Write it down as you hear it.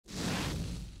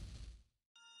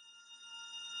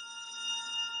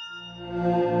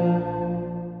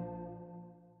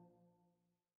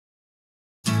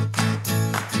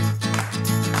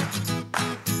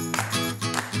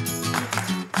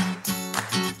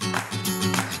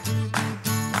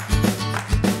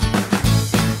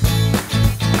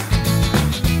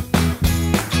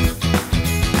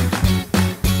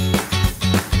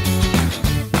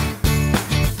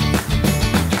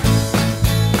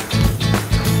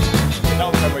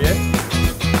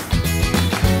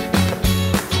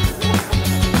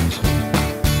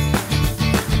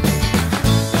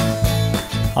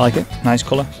I like it, nice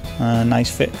colour, nice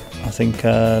fit. I think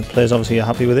players obviously are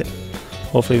happy with it.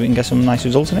 Hopefully we can get some nice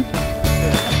results in it.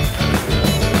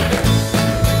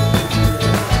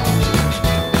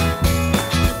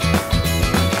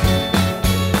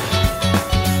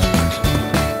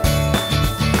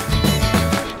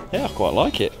 Yeah, I quite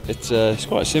like it. It's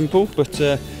quite simple, but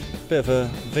a bit of a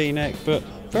V-neck, but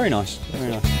very nice,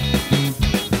 very nice.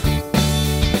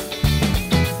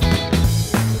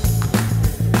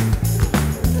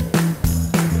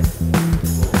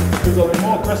 We've got a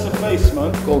more aggressive face,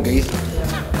 man. Go on, geese.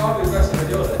 Can't be aggressive with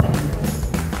yours.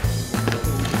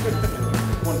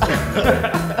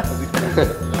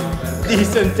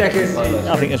 Decent deckers.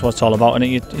 I think that's what it's all about, and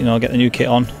you know, get the new kit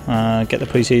on, get the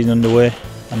pre-season underway,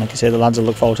 and like I say, the lads will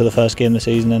look forward to the first game of the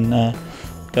season and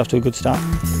get off to a good start.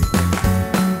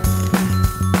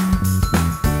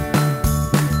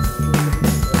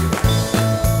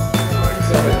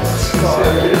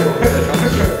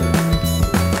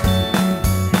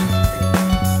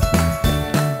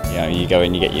 You go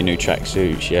in, you get your new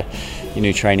tracksuits, your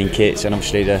new training kits, and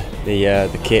obviously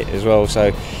the kit as well.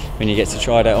 So when you get to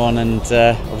try that on, and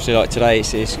obviously like today,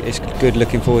 it's good.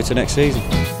 Looking forward to next season.